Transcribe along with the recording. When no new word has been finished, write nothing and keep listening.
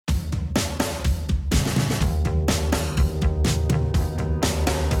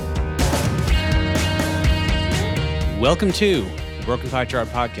Welcome to the Broken Pie Chart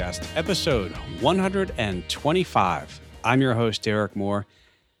Podcast, episode 125. I'm your host, Derek Moore.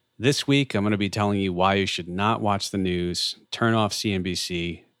 This week, I'm going to be telling you why you should not watch the news, turn off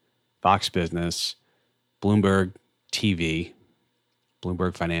CNBC, Fox Business, Bloomberg TV,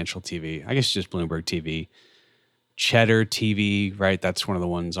 Bloomberg Financial TV, I guess just Bloomberg TV, Cheddar TV, right? That's one of the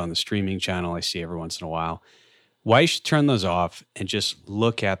ones on the streaming channel I see every once in a while. Why you should turn those off and just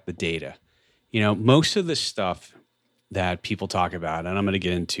look at the data. You know, most of the stuff that people talk about, and I'm going to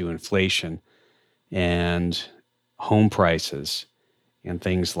get into inflation and home prices and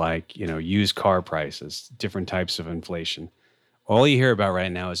things like, you know, used car prices, different types of inflation. All you hear about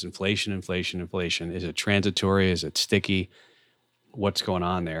right now is inflation, inflation, inflation. Is it transitory? Is it sticky? What's going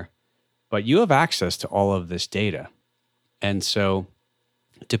on there? But you have access to all of this data. And so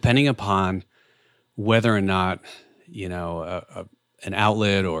depending upon whether or not, you know, an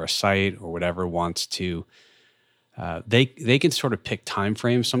outlet or a site or whatever wants to, they can sort of pick time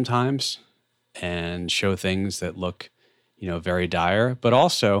frames sometimes and show things that look, you know, very dire. But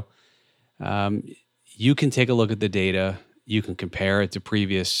also, you can take a look at the data. You can compare it to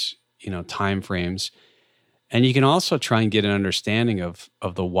previous, you know, time frames, and you can also try and get an understanding of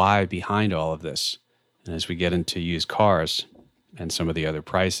the why behind all of this. And as we get into used cars and some of the other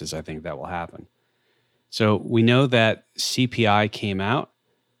prices, I think that will happen. So we know that CPI came out.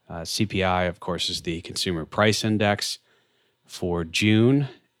 CPI, of course, is the Consumer Price Index. For June,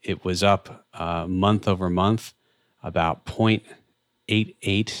 it was up month over month about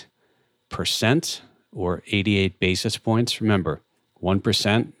 0.88% or 88 basis points. Remember,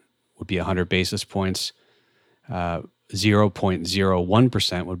 1% would be 100 basis points.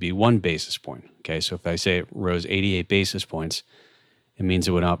 0.01% would be 1 basis point. Okay, so if I say it rose 88 basis points, it means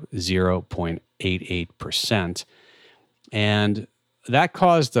it went up 0.88%. And that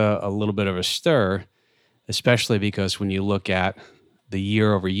caused a little bit of a stir, especially because when you look at the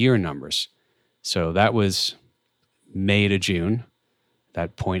year-over-year numbers. So that was May to June,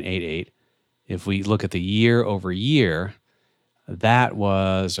 that 0.88. If we look at the year-over-year, that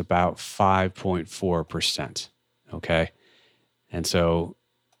was about 5.4%, okay? And so,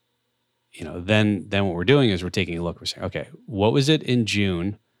 you know, then what we're doing is we're taking a look. We're saying, okay, what was it in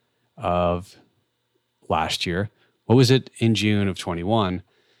June of last year? What was it in June of 21?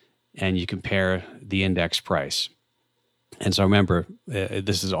 And you compare the index price. And so remember,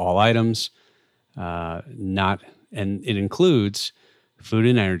 this is all items, and it includes food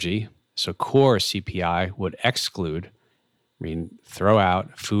and energy. So core CPI would exclude, throw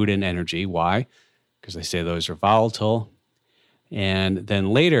out food and energy. Why? Because they say those are volatile. And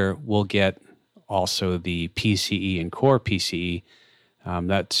then later we'll get also the PCE and core PCE.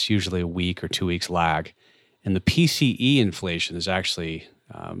 That's usually a week or 2 weeks lag. And the PCE inflation is actually,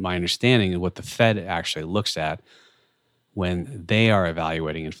 my understanding, of what the Fed actually looks at when they are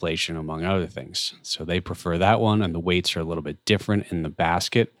evaluating inflation, among other things. So they prefer that one, and the weights are a little bit different in the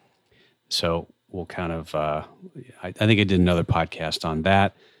basket. So we'll kind of, I think I did another podcast on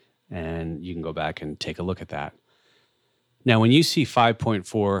that, and you can go back and take a look at that. Now, when you see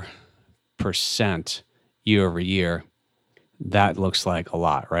 5.4% year over year, that looks like a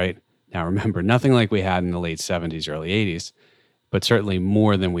lot, right? Now, remember, nothing like we had in the late 70s, early 80s, but certainly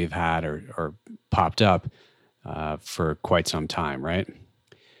more than we've had or popped up for quite some time, right?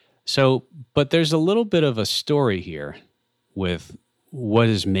 So, but there's a little bit of a story here with what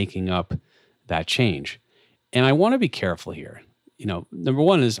is making up that change. And I want to be careful here. You know, number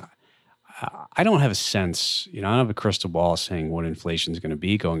one is I don't have a sense, you know, I don't have a crystal ball saying what inflation is going to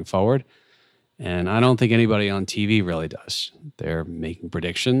be going forward. And I don't think anybody on TV really does. They're making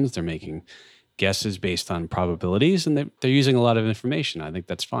predictions. They're making guesses based on probabilities, and they're using a lot of information. I think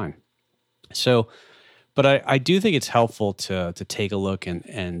that's fine. So, but I do think it's helpful to take a look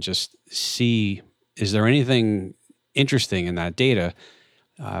and just see, is there anything interesting in that data?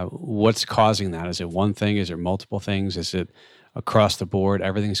 What's causing that? Is it one thing? Is it multiple things? Is it across the board?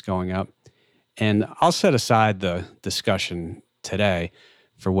 Everything's going up. And I'll set aside the discussion today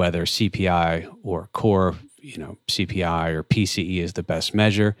for whether CPI or core, you know, CPI or PCE is the best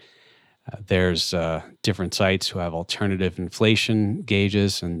measure. There's different sites who have alternative inflation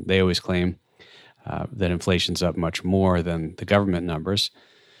gauges, and they always claim that inflation's up much more than the government numbers.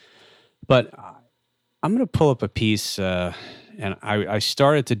 But I'm going to pull up a piece, and I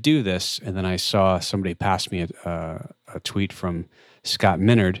started to do this, and then I saw somebody pass me a tweet from Scott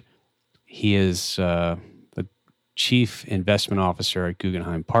Minerd. He is the chief investment officer at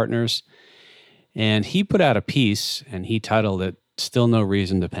Guggenheim Partners, and he put out a piece, and he titled it, "Still No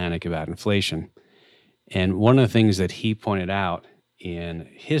Reason to Panic About Inflation." And one of the things that he pointed out in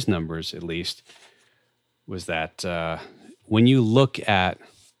his numbers, at least, was that when you look at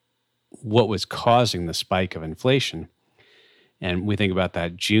what was causing the spike of inflation, and we think about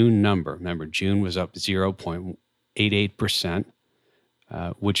that June number, remember, June was up 0.88%,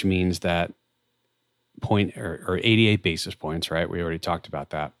 which means that or 88 basis points, right? We already talked about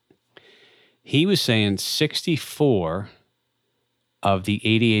that. He was saying 64 of the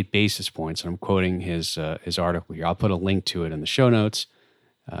 88 basis points, and I'm quoting his article here. I'll put a link to it in the show notes.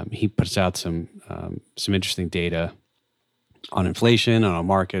 He puts out some interesting data on inflation, on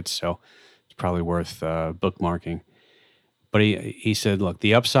markets, so it's probably worth bookmarking. But he said, look,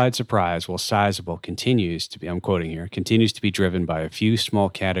 the upside surprise, while sizable, continues to be, I'm quoting here, continues to be driven by a few small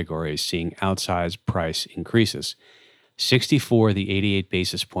categories seeing outsized price increases. 64 of the 88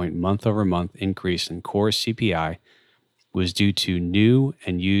 basis point month-over-month increase in core CPI was due to new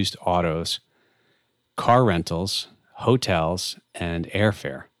and used autos, car rentals, hotels, and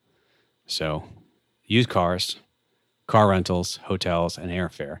airfare. So used cars, car rentals, hotels, and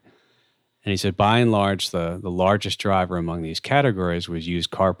airfare. And he said, by and large, the largest driver among these categories was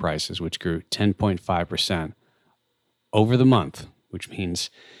used car prices, which grew 10.5% over the month, which means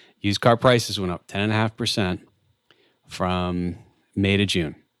used car prices went up 10.5% from May to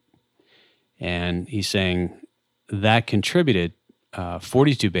June. And he's saying that contributed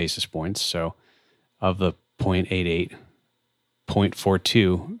 42 basis points. So of the 0.88,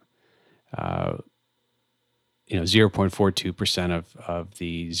 0.42, 0.42% of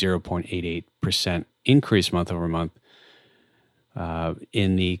the 0.88% increase month over month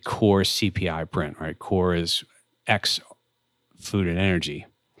in the core CPI print, right? Core is X food and energy.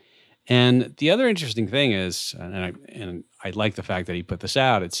 And the other interesting thing is, and I like the fact that he put this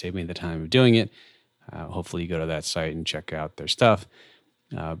out, it saved me the time of doing it. Hopefully you go to that site and check out their stuff.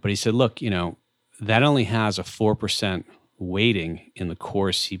 But he said, look, that only has a 4% weighting in the core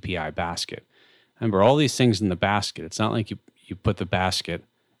CPI basket. Remember, all these things in the basket, it's not like you put the basket,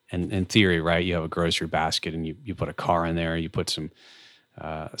 and in theory, right, you have a grocery basket and you put a car in there, you put some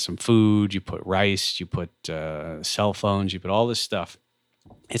food, you put rice, you put cell phones, you put all this stuff.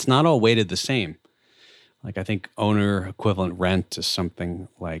 It's not all weighted the same. Like I think owner equivalent rent is something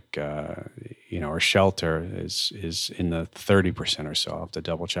like, or shelter is in the 30% or so. I'll have to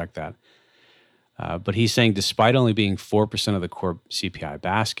double check that. But he's saying despite only being 4% of the core CPI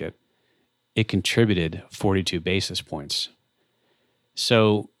basket, it contributed 42 basis points.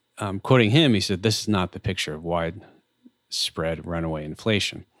 So quoting him, he said, this is not the picture of widespread runaway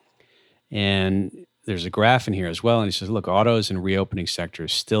inflation. And there's a graph in here as well. And he says, look, autos and reopening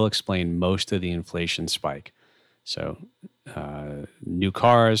sectors still explain most of the inflation spike. So new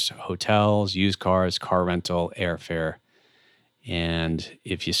cars, hotels, used cars, car rental, airfare. And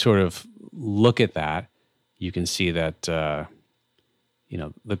if you sort of look at that, you can see that the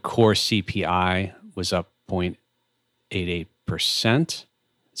core CPI was up 0.88%,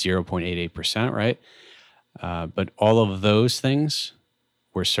 0.88%, right? But all of those things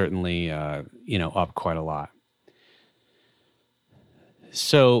were certainly, up quite a lot.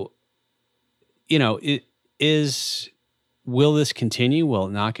 So, will this continue? Will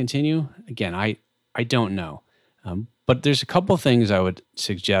it not continue? Again, I don't know. But there's a couple things I would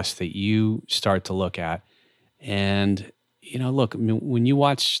suggest that you start to look at. And, look, when you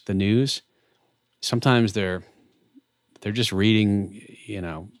watch the news, sometimes they're just reading,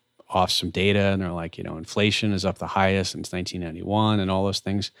 off some data, and they're like, inflation is up the highest since 1991 and all those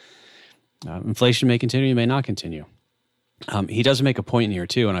things. Inflation may continue, may not continue. He does make a point in here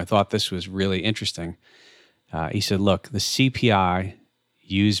too, and I thought this was really interesting. He said, look, the CPI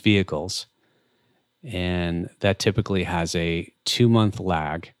used vehicles, and that typically has a 2-month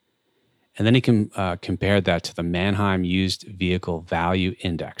lag. And then he can compare that to the Manheim Used Vehicle Value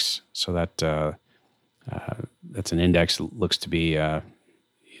Index. So that's an index that looks to be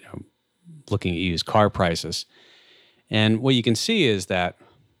looking at used car prices. And what you can see is that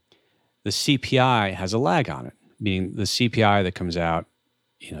the CPI has a lag on it, meaning the CPI that comes out,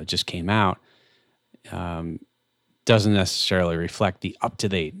 just came out, doesn't necessarily reflect the up to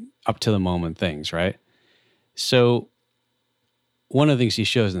the moment things, right? So one of the things he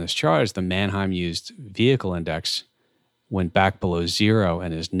shows in this chart is the Manheim Used Vehicle Index went back below zero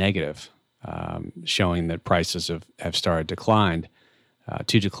and is negative, showing that prices have started to decline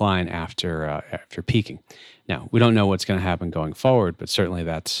after peaking. Now, we don't know what's going to happen going forward, but certainly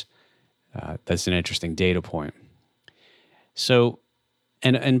that's an interesting data point. So,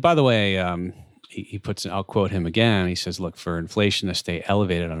 and by the way, he puts, I'll quote him again. He says, look, for inflation to stay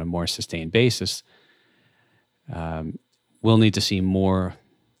elevated on a more sustained basis, we'll need to see more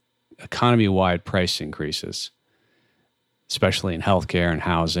economy-wide price increases, especially in healthcare and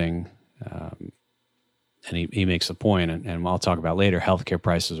housing, And he makes a point, and I'll talk about later, healthcare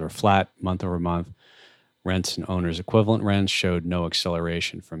prices are flat month over month. Rents and owners' equivalent rents showed no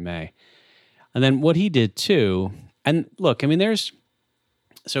acceleration from May. And then what he did too, and look, I mean,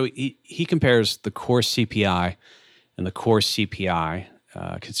 so he compares the core CPI and the core CPI,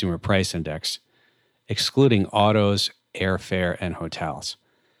 Consumer Price Index, excluding autos, airfare, and hotels.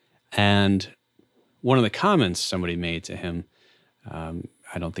 And one of the comments somebody made to him,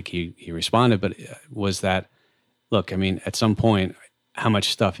 I don't think he responded, but was that, look, I mean, at some point, how much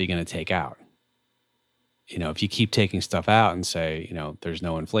stuff are you going to take out? If you keep taking stuff out and say, there's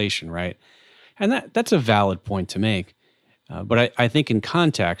no inflation, right? And that's a valid point to make. But I think in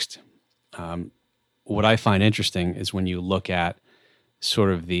context, what I find interesting is when you look at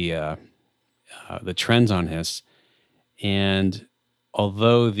sort of the trends on this, and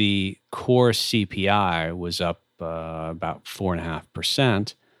although the core CPI was up about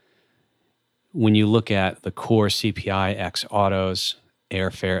 4.5%, when you look at the core CPI ex autos,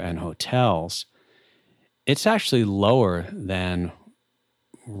 airfare, and hotels, it's actually lower than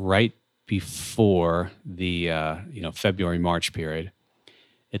right before the February, March period.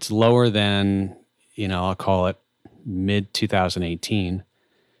 It's lower than, I'll call it mid 2018.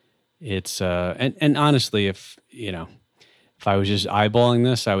 It's and honestly, if I was just eyeballing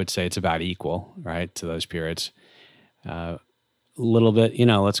this, I would say it's about equal, right, to those periods. A little bit,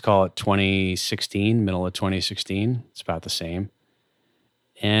 let's call it 2016, middle of 2016. It's about the same.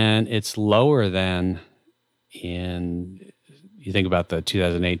 And it's lower than you think about the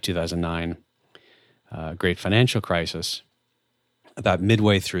 2008, 2009 great financial crisis. About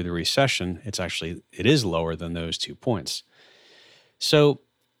midway through the recession, it is lower than those 2 points. So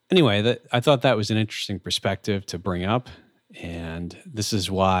anyway, I thought that was an interesting perspective to bring up. And this is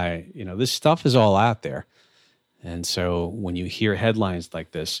why, this stuff is all out there. And so when you hear headlines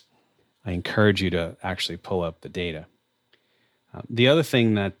like this, I encourage you to actually pull up the data. The other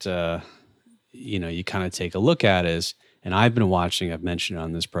thing that, you kind of take a look at is, and I've mentioned it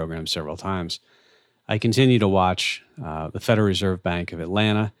on this program several times, I continue to watch the Federal Reserve Bank of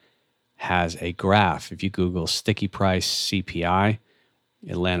Atlanta has a graph. If you Google sticky price CPI,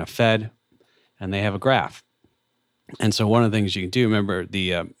 Atlanta Fed, and they have a graph. And so one of the things you can do, remember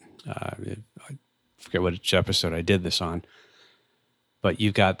I forget which episode I did this on, but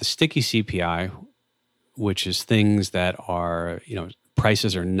you've got the sticky CPI, which is things that are,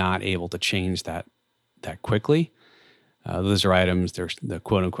 prices are not able to change that quickly. Those are items, they're the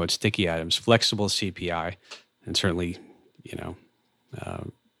quote unquote sticky items. Flexible CPI, and certainly,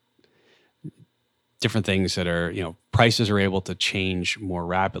 different things that are, prices are able to change more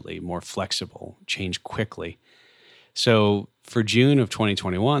rapidly, more flexible, change quickly. So for June of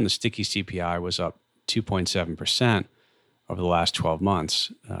 2021, the sticky CPI was up 2.7% over the last 12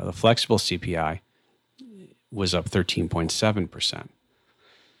 months. The flexible CPI was up 13.7%.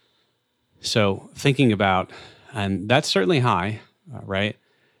 So thinking about, and that's certainly high, right?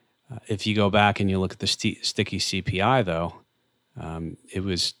 If you go back and you look at the sticky CPI, though, it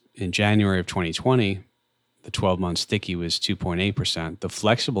was in January of 2020, the 12-month sticky was 2.8%. The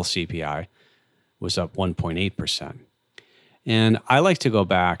flexible CPI was up 1.8%. And I like to go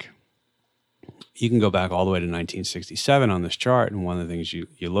back. You can go back all the way to 1967 on this chart, and one of the things you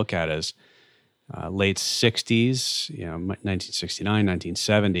look at is late 60s, 1969,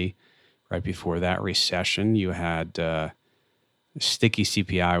 1970, right before that recession, you had sticky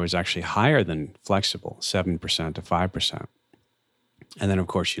CPI was actually higher than flexible, 7% to 5%. And then, of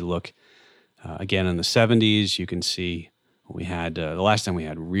course, you look again in the 70s, you can see we had the last time we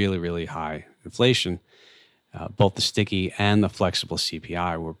had really, really high inflation, both the sticky and the flexible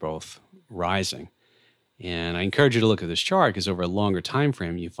CPI were both rising. And I encourage you to look at this chart because over a longer time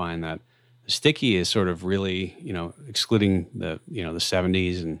frame, you find that the sticky is sort of really, excluding the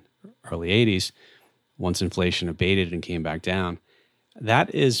 70s and early 80s, once inflation abated and came back down,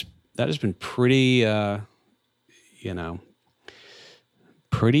 that has been pretty,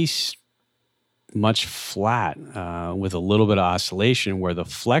 pretty much flat with a little bit of oscillation, where the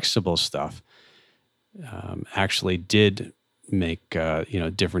flexible stuff actually did make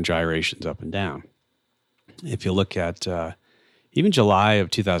different gyrations up and down. If you look at even July of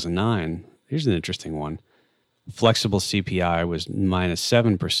 2009, here's an interesting one. Flexible CPI was minus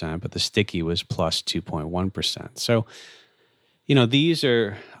 7%, but the sticky was plus 2.1%. So, these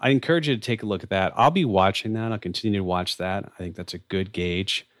are, I encourage you to take a look at that. I'll be watching that. I'll continue to watch that. I think that's a good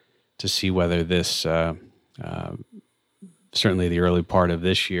gauge to see whether this, certainly the early part of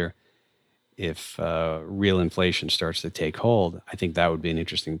this year, if real inflation starts to take hold, I think that would be an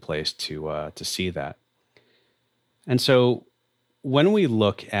interesting place to see that. And so when we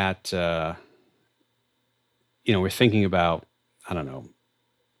look at we're thinking about, I don't know,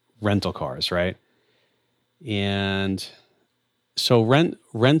 rental cars, right? And so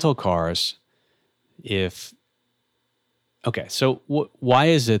rental cars, if okay, so why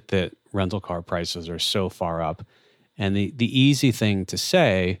is it that rental car prices are so far up? And the easy thing to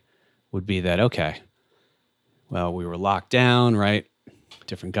say would be that, okay, well, we were locked down, right?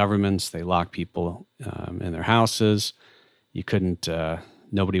 Different governments, they locked people in their houses. You couldn't,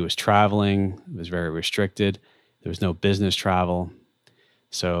 nobody was traveling. It was very restricted. There was no business travel.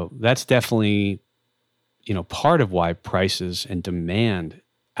 So that's definitely, part of why prices and demand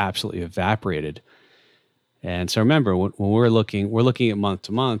absolutely evaporated. And so remember, when we're looking at month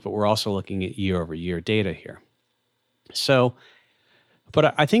to month, but we're also looking at year over year data here. So,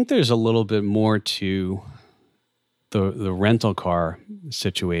 but I think there's a little bit more to the rental car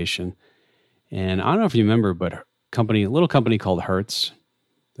situation. And I don't know if you remember, but a little company called Hertz,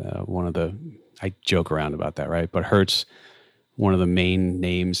 I joke around about that, right? But Hertz, one of the main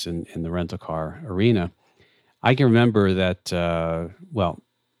names in the rental car arena. I can remember that,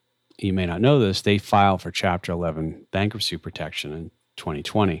 you may not know this, they filed for Chapter 11 bankruptcy protection in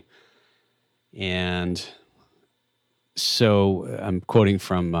 2020. And so I'm quoting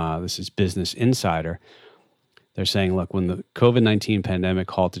from, this is Business Insider. They're saying, look, when the COVID-19 pandemic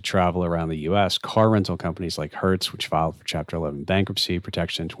halted travel around the U.S., car rental companies like Hertz, which filed for Chapter 11 bankruptcy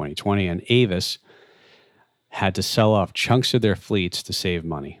protection in 2020, and Avis had to sell off chunks of their fleets to save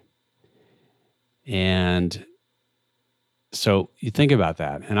money. And so you think about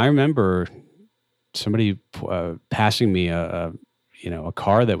that. And I remember somebody passing me a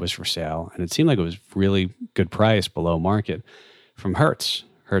car that was for sale, and it seemed like it was really good price below market from Hertz.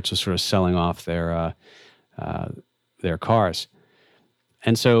 Hertz was sort of selling off their cars.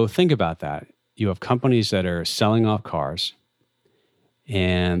 And so think about that. You have companies that are selling off cars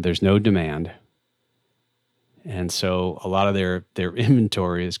and there's no demand. And so a lot of their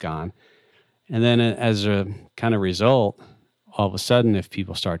inventory is gone. And then as a kind of result, all of a sudden, if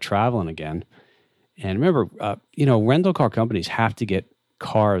people start traveling again, and remember, rental car companies have to get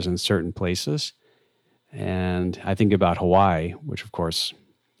cars in certain places. And I think about Hawaii, which of course,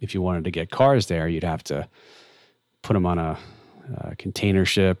 if you wanted to get cars there, you'd have to put them on a container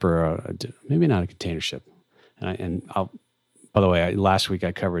ship or maybe not a container ship. By the way, last week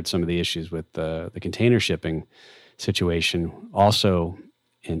I covered some of the issues with the container shipping situation, also,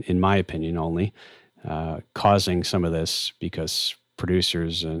 in my opinion, only causing some of this because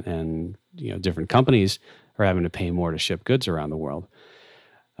producers and different companies are having to pay more to ship goods around the world.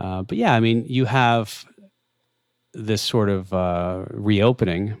 But yeah, I mean, you have this sort of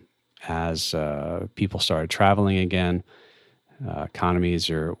reopening as people started traveling again. Economies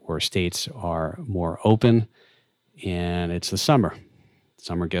or states are more open, and it's the summer.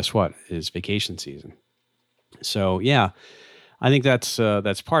 Summer, guess what, is vacation season. So yeah, I think that's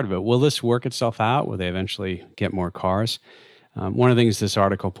part of it. Will this work itself out? Will they eventually get more cars? One of the things this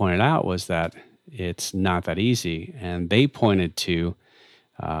article pointed out was that it's not that easy, and they pointed to,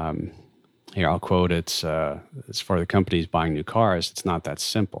 here I'll quote, it's for the companies buying new cars, it's not that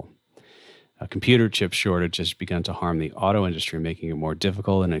simple. A computer chip shortage has begun to harm the auto industry, making it more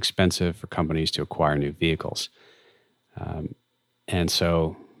difficult and expensive for companies to acquire new vehicles. And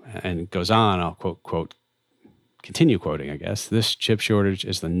it goes on, I'll continue quoting, I guess. This chip shortage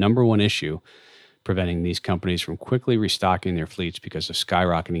is the number one issue preventing these companies from quickly restocking their fleets because of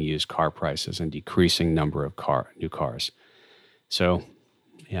skyrocketing used car prices and decreasing number of new cars. So,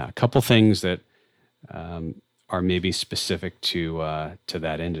 yeah, a couple things that are maybe specific to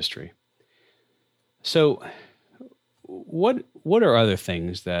that industry. So, what are other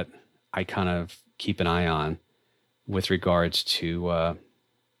things that I kind of keep an eye on with regards to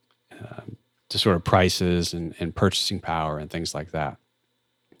sort of prices and purchasing power and things like that?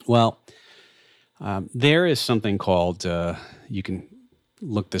 Well, there is something called, you can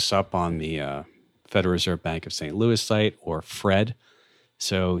look this up on the Federal Reserve Bank of St. Louis site, or FRED.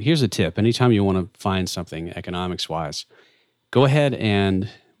 So here's a tip. Anytime you want to find something economics-wise, go ahead and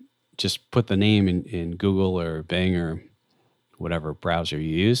just put the name in Google or Bing or whatever browser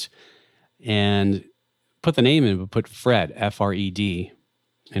you use, and put the name in, but put FRED, F-R-E-D,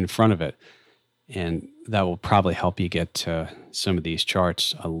 in front of it. And that will probably help you get to some of these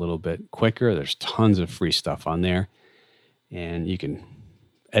charts a little bit quicker. There's tons of free stuff on there. And you can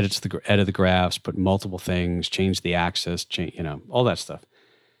edit the graphs, put multiple things, change the axis, all that stuff.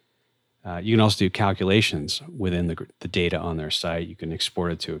 You can also do calculations within the data on their site. You can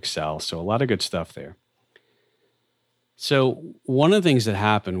export it to Excel. So a lot of good stuff there. So one of the things that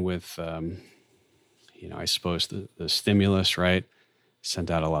happened with, I suppose the stimulus, right,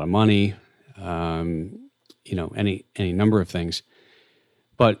 sent out a lot of money. any number of things.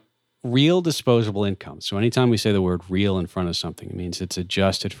 But real disposable income. So anytime we say the word real in front of something, it means it's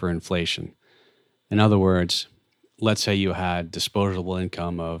adjusted for inflation. In other words, let's say you had disposable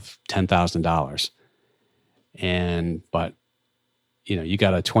income of $10,000, but you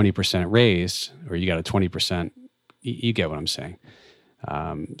got a 20% raise, or you got a 20%. You get what I'm saying.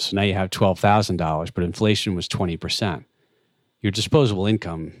 So now you have $12,000, but inflation was 20%. Your disposable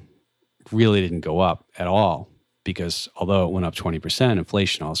income really didn't go up at all, because although it went up 20%,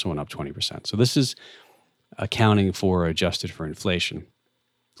 inflation also went up 20%. So this is accounting for adjusted for inflation.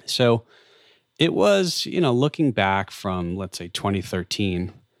 So it was, looking back from, let's say,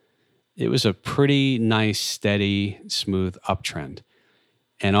 2013, it was a pretty nice, steady, smooth uptrend.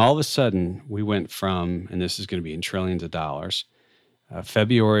 And all of a sudden, we went from, and this is going to be in trillions of dollars,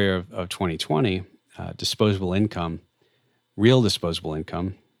 February of 2020, disposable income, real disposable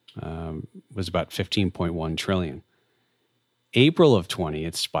income, was about 15.1 trillion. April of 20,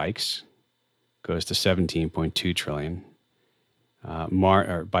 it spikes, goes to 17.2 trillion.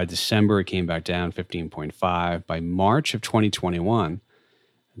 By December, it came back down 15.5. By March of 2021,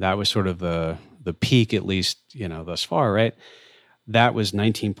 that was sort of the peak, at least, thus far, right? That was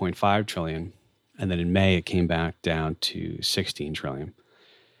 19.5 trillion. And then in May, it came back down to 16 trillion.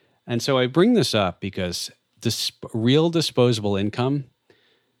 And so I bring this up because this real disposable income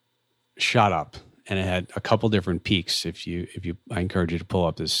shot up, and it had a couple different peaks. I encourage you to pull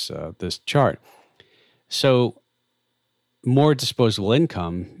up this chart. So more disposable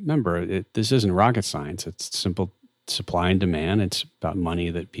income. Remember, this isn't rocket science. It's simple supply and demand. It's about money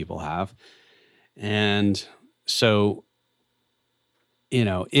that people have, and so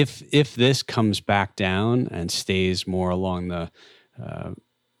if this comes back down and stays more along the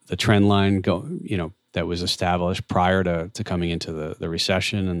trend line that was established prior to coming into the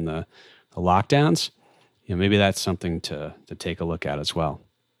recession and the lockdowns, maybe that's something to take a look at as well.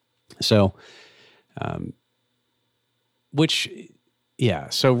 So,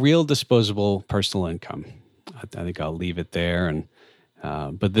 so real disposable personal income. I think I'll leave it there,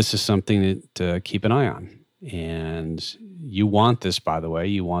 but this is something to keep an eye on. And you want this, by the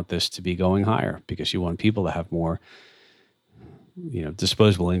way, to be going higher, because you want people to have more,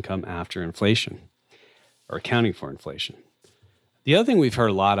 disposable income after inflation, or accounting for inflation. The other thing we've heard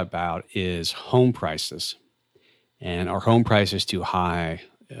a lot about is home prices. And are home prices too high?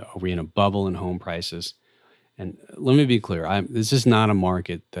 Are we in a bubble in home prices? And let me be clear, this is not a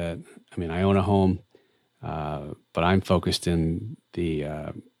market that, I own a home, but I'm focused in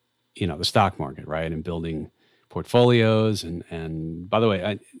the stock market, right? And building portfolios. And by the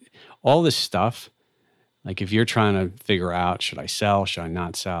way, all this stuff, like if you're trying to figure out, should I sell, should I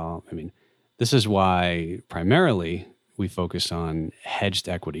not sell? This is why primarily we focus on hedged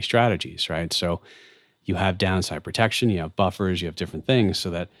equity strategies, right? So you have downside protection, you have buffers, you have different things, so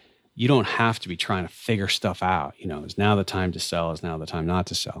that you don't have to be trying to figure stuff out. Is now the time to sell? Is now the time not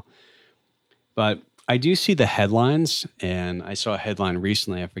to sell? But I do see the headlines, and I saw a headline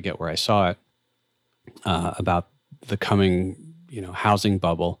recently, I forget where I saw it, about the coming, housing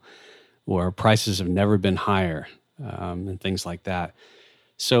bubble, where prices have never been higher, and things like that.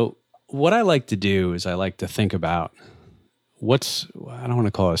 So what I like to do is I like to think about I don't want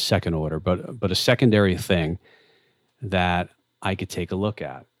to call it a second order, but a secondary thing that I could take a look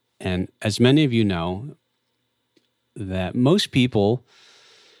at. And as many of you know, that most people,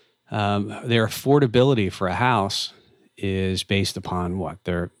 their affordability for a house is based upon what?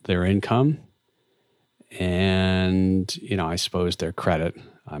 Their income and, I suppose their credit.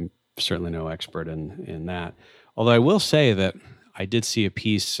 I'm certainly no expert in that. Although I will say that I did see a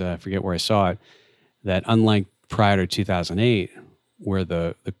piece, I forget where I saw it, that unlike prior to 2008, where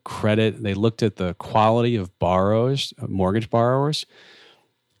the credit, they looked at the quality of mortgage borrowers,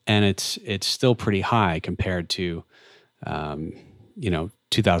 and it's still pretty high compared to,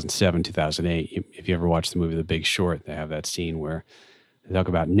 2007, 2008. If you ever watched the movie The Big Short, they have that scene where they talk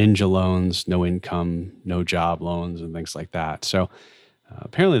about ninja loans, no income, no job loans, and things like that. So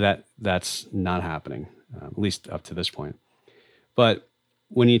apparently that's not happening, at least up to this point. But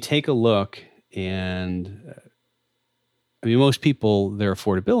when you take a look, and most people, their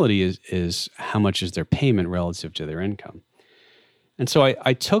affordability is how much is their payment relative to their income. And so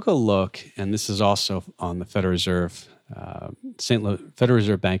I took a look, and this is also on the Federal Reserve, Federal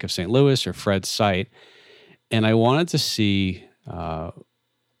Reserve Bank of St. Louis, or Fed's site, and I wanted to see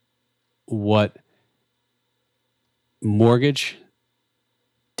what mortgage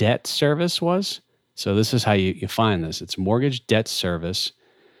debt service was. So this is how you find this. It's mortgage debt service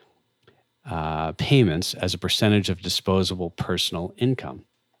payments as a percentage of disposable personal income.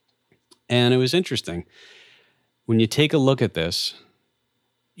 And it was interesting. when you take a look at this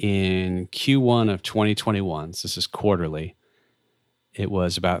in Q1 of 2021, so this is quarterly, it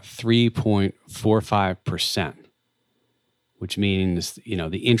was about 3.45%, which means,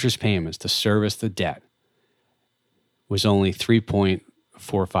 the interest payments to service the debt was only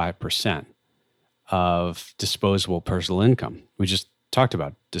 3.45% of disposable personal income. We just talked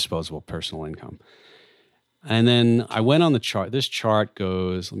about disposable personal income. And then I went on the chart. This chart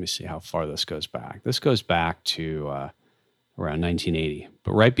goes, let me see how far this goes back. This goes back to around 1980.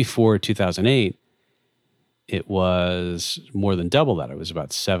 But right before 2008, it was more than double that. It was about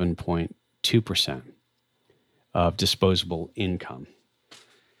 7.2% of disposable income.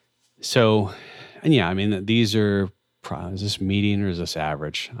 So, and yeah, I mean, these are, is this median or is this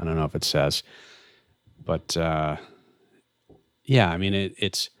average? I don't know if it says. But yeah, I mean,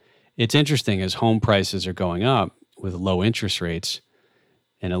 it's interesting as home prices are going up with low interest rates,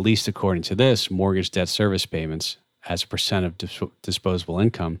 and at least according to this, mortgage debt service payments as a percent of disposable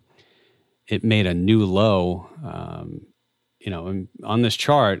income, it made a new low. On this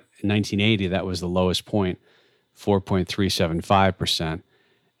chart in 1980, that was the lowest point, 4.375%.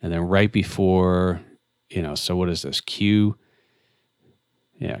 And then right before, so what is this? Q1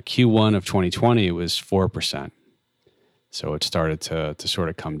 of 2020, it was 4%. So it started to sort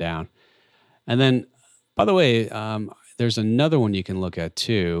of come down. And then, by the way, there's another one you can look at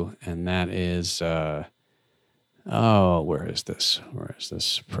too, and that is, where is this? Where is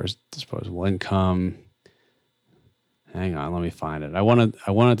this? Disposable income. Hang on, let me find it. I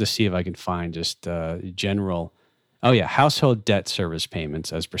wanted to see if I can find just general. Oh yeah, household debt service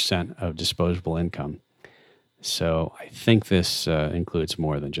payments as percent of disposable income. So I think this includes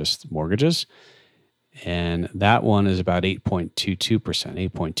more than just mortgages. And that one is about 8.22%,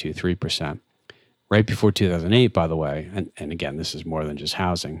 8.23%. Right before 2008, by the way, and again, this is more than just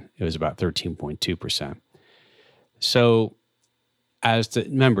housing, it was about 13.2%. So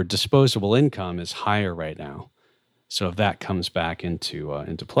remember, disposable income is higher right now. So if that comes back into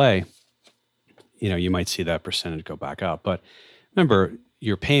play, you might see that percentage go back up. But remember,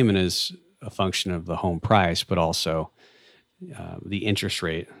 your payment is a function of the home price, but also the interest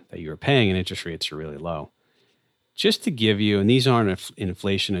rate that you're paying, and interest rates are really low. Just to give you, and these aren't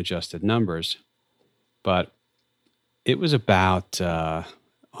inflation-adjusted numbers, but it was about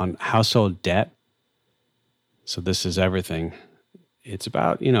on household debt. So this is everything. It's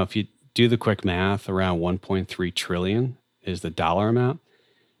about, if you do the quick math, around 1.3 trillion is the dollar amount.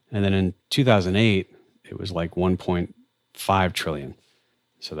 And then in 2008, it was like 1.5 trillion.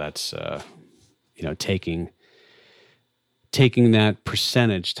 So that's, taking that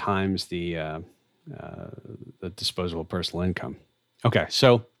percentage times the disposable personal income. Okay,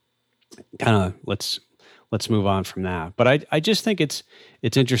 so kind of let's move on from that. But I just think it's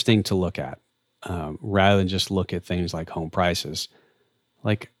interesting to look at rather than just look at things like home prices.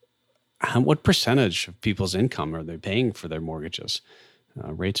 Like, what percentage of people's income are they paying for their mortgages?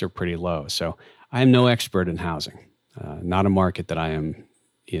 Rates are pretty low. So I am no expert in housing, not a market that I am,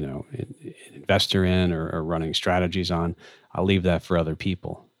 an investor in or running strategies on. I'll leave that for other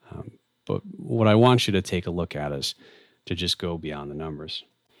people. But what I want you to take a look at is to just go beyond the numbers.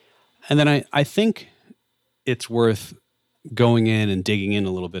 And then I think it's worth going in and digging in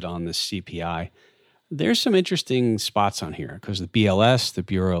a little bit on this CPI. There's some interesting spots on here because the BLS, the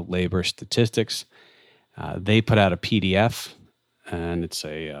Bureau of Labor Statistics, they put out a PDF, and it's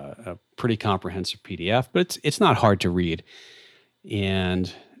a pretty comprehensive PDF, but it's not hard to read.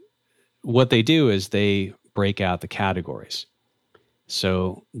 And what they do is they break out the categories.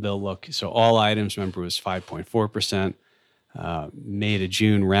 So they'll look, all items, remember, was 5.4%. May to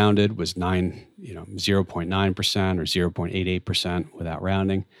June rounded was 0.9% or 0.88% without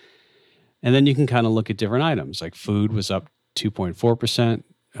rounding. And then you can kind of look at different items, like food was up 2.4%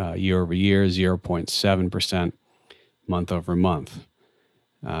 year over year, 0.7% month over month.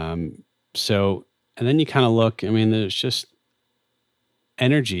 And then you kind of look, there's just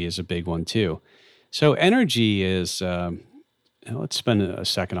energy is a big one too. So energy is, let's spend a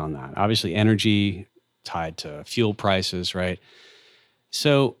second on that. Obviously, energy tied to fuel prices, right?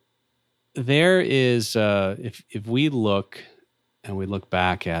 So there is, if we look and we look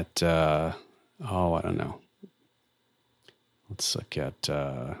back at, I don't know. Let's look at,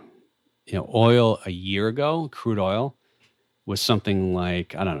 oil a year ago, crude oil was something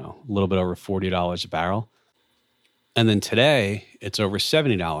like, I don't know, a little bit over $40 a barrel. And then today it's over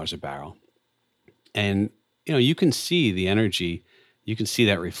 $70 a barrel. And, you can see the energy, you can see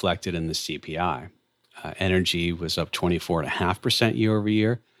that reflected in the CPI. Energy was up 24.5% year over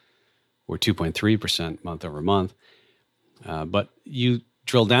year, or 2.3% month over month. But you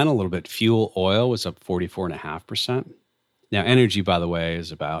Drill down a little bit. Fuel oil was up 44.5%. Now, energy, by the way,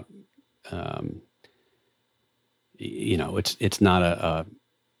 is about, um, it's not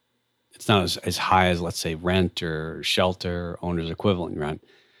it's not as high as, let's say, rent or shelter, owner's equivalent rent,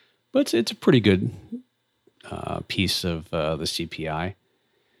 but it's a pretty good piece of the CPI.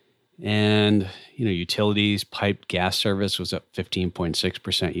 And, utilities, piped gas service was up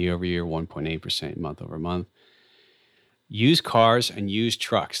 15.6% year over year, 1.8% month over month. Used cars and used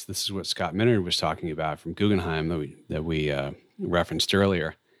trucks. This is what Scott Minerd was talking about from Guggenheim that we referenced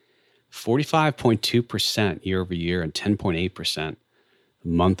earlier. 45.2% year over year and 10.8%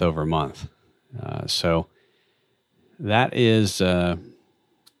 month over month. So that is, that's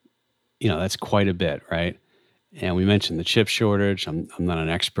quite a bit, right? And we mentioned the chip shortage. I'm not an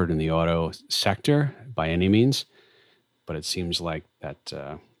expert in the auto sector by any means, but it seems like that,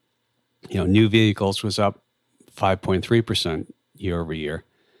 new vehicles was up 5.3% year over year,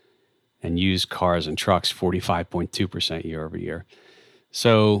 and used cars and trucks 45.2% year over year.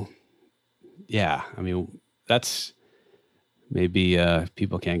 So, yeah, I mean, that's maybe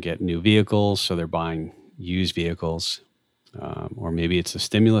people can't get new vehicles, so they're buying used vehicles, or maybe it's the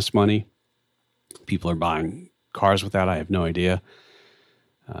stimulus money. People are buying cars with that. I have no idea.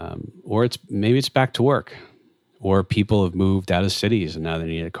 Or maybe it's back to work, or people have moved out of cities and now they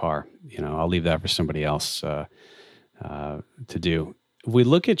need a car. I'll leave that for somebody else to do. If we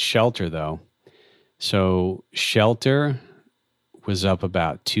look at shelter, though, so shelter was up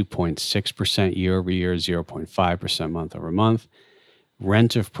about 2.6% year over year, 0.5% month over month.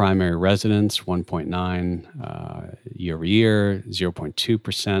 Rent of primary residence, 1.9 year over year,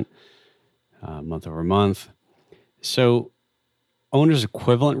 0.2% month over month. So owner's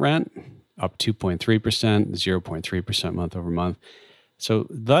equivalent rent up 2.3%, 0.3% month over month. So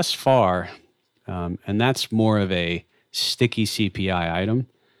thus far, and that's more of a sticky CPI item.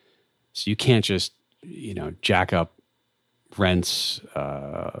 So you can't just, jack up rents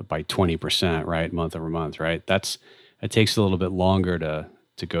by 20%, right, month over month, right? It takes a little bit longer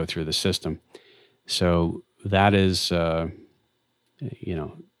to go through the system. So that is,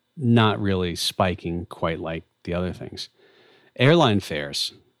 not really spiking quite like the other things. Airline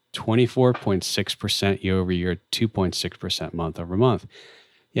fares, 24.6% year over year, 2.6% month over month.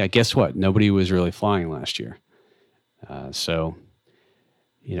 Yeah, guess what? Nobody was really flying last year. So,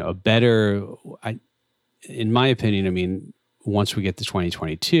 in my opinion, I mean, once we get to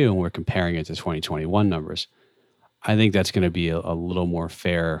 2022 and we're comparing it to 2021 numbers, I think that's going to be a little more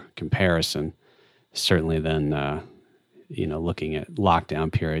fair comparison, certainly than, looking at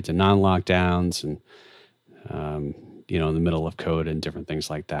lockdown periods and non-lockdowns and, in the middle of code and different things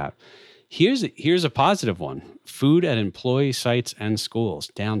like that. Here's a positive one. Food at employee sites and schools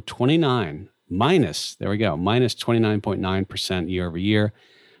down 29.9% year over year.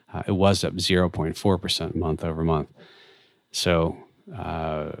 It was up 0.4% month over month. So,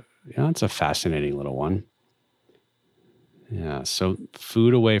 it's a fascinating little one. Yeah. So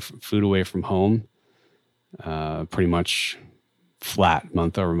food away from home, pretty much flat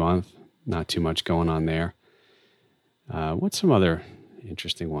month over month. Not too much going on there. What's some other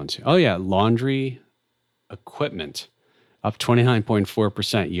interesting ones? Oh yeah, laundry equipment up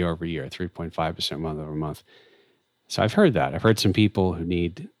 29.4% year over year, 3.5% month over month. So I've heard that. I've heard some people who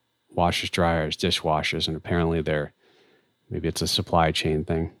need washers, dryers, dishwashers, and apparently maybe it's a supply chain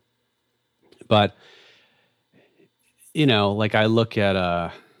thing. But, like I look at,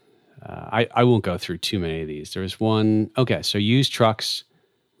 I won't go through too many of these. There's one, okay, so used trucks,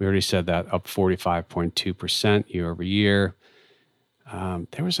 we already said that, up 45.2% year over year.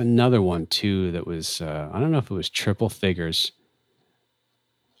 There was another one too that was, I don't know if it was triple figures.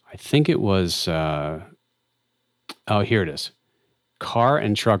 I think it was, here it is. Car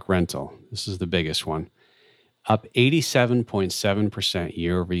and truck rental. This is the biggest one. Up 87.7%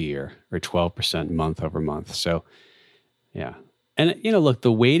 year over year, or 12% month over month. So, yeah. And, look,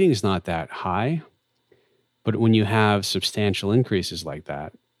 the weighting's not that high, but when you have substantial increases like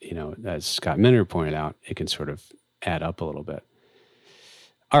that, as Scott Minerd pointed out, it can sort of add up a little bit.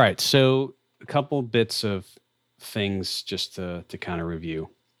 All right, so a couple bits of things just to kind of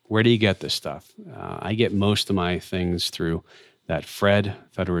review. Where do you get this stuff? I get most of my things through that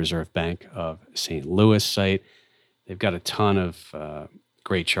Federal Reserve Bank of St. Louis site. They've got a ton of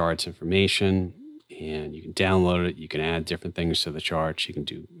great charts information, and you can download it. You can add different things to the charts. You can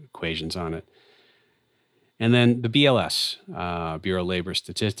do equations on it. And then the BLS, Bureau of Labor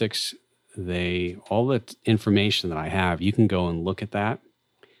Statistics, all the information that I have, you can go and look at that.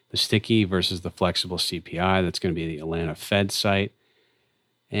 The sticky versus the flexible CPI, that's going to be the Atlanta Fed site.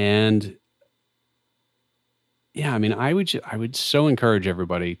 And Yeah, I mean, I would so encourage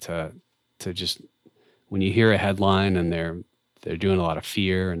everybody to just, when you hear a headline and they're doing a lot of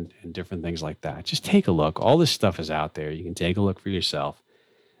fear and different things like that, just take a look. All this stuff is out there. You can take a look for yourself,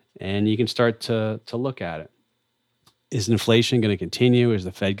 and you can start to look at it. Is inflation going to continue? Is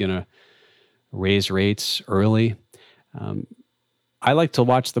the Fed going to raise rates early? I like to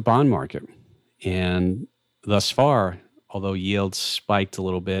watch the bond market, and thus far, although yields spiked a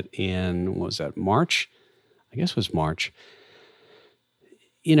little bit in, what was that, March? I guess it was March.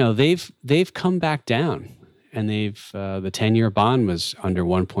 They've come back down, and the 10-year bond was under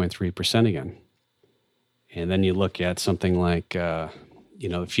 1.3% again. And then you look at something like the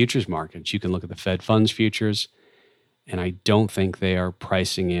futures markets. You can look at the Fed funds futures, and I don't think they are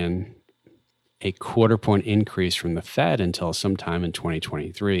pricing in a quarter point increase from the Fed until sometime in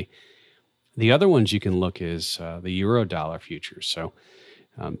 2023. The other ones you can look is the euro dollar futures. So,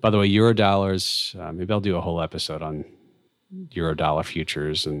 by the way, euro dollars, maybe I'll do a whole episode on euro dollar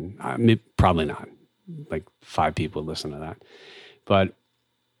futures, and probably not. Like 5 people listen to that. But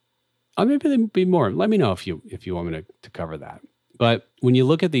maybe there'll be more. Let me know if you want me to cover that. But when you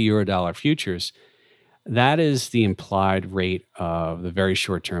look at the euro dollar futures, that is the implied rate of the very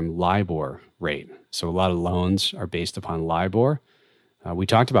short-term LIBOR rate. So a lot of loans are based upon LIBOR. We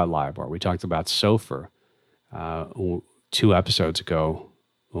talked about LIBOR. We talked about SOFR 2 episodes ago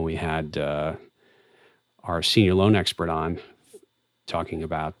when we had our senior loan expert on talking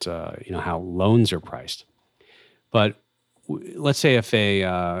about how loans are priced. But let's say if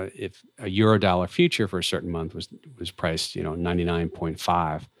a euro dollar future for a certain month was priced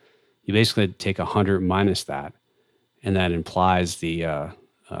 99.5, you basically take 100 minus that, and that implies the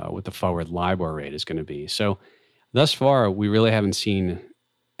what the forward LIBOR rate is going to be. So thus far, we really haven't seen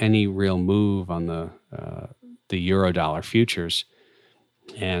any real move on the euro dollar futures,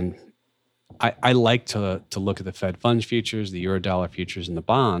 and I like to look at the Fed funds futures, the euro dollar futures, and the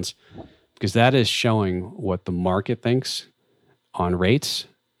bonds, because that is showing what the market thinks on rates,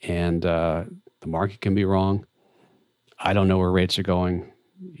 and the market can be wrong. I don't know where rates are going.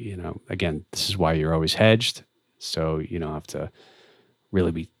 Again, this is why you're always hedged, so you don't have to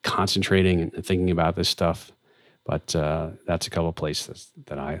really be concentrating and thinking about this stuff. But that's a couple of places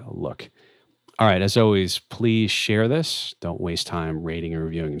that I look. All right, as always, please share this. Don't waste time rating and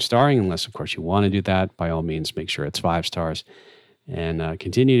reviewing and starring, unless, of course, you want to do that. By all means, make sure it's 5 stars. And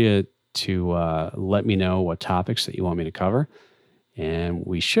continue to let me know what topics that you want me to cover. And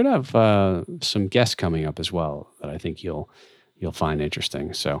we should have some guests coming up as well that I think you'll find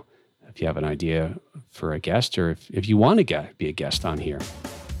interesting. So if you have an idea for a guest, or if you want to be a guest on here,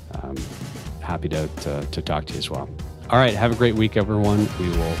 happy to talk to you as well. All right, have a great week, everyone. We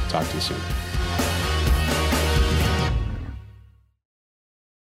will talk to you soon.